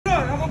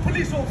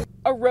police officer.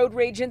 A road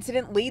rage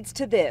incident leads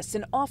to this,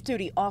 an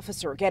off-duty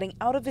officer getting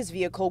out of his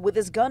vehicle with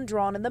his gun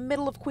drawn in the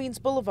middle of Queens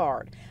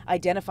Boulevard,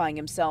 identifying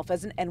himself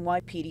as an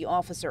NYPD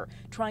officer,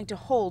 trying to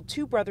hold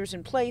two brothers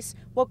in place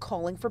while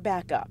calling for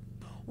backup.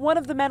 One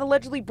of the men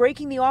allegedly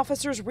breaking the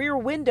officer's rear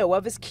window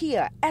of his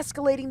Kia,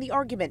 escalating the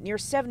argument near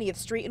 70th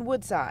Street in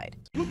Woodside.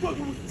 You thought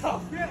you was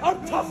tough.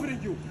 I'm tougher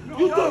than you.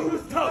 You thought you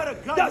was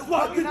tough. That's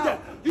why I did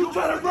that. You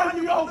try to run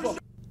me over.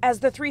 As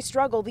the three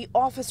struggle, the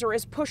officer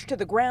is pushed to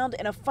the ground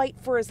in a fight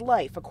for his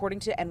life, according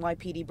to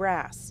NYPD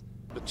brass.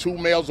 The two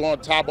males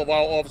on top of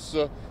our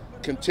officer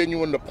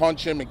continuing to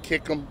punch him and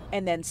kick him.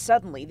 And then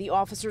suddenly, the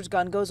officer's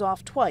gun goes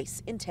off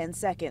twice in 10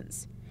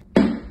 seconds.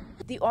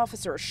 The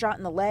officer shot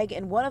in the leg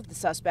and one of the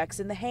suspects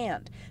in the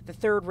hand. The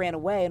third ran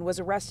away and was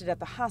arrested at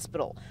the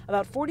hospital.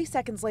 About 40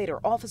 seconds later,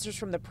 officers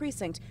from the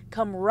precinct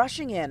come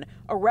rushing in,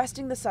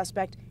 arresting the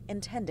suspect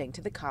and tending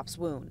to the cop's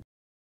wound.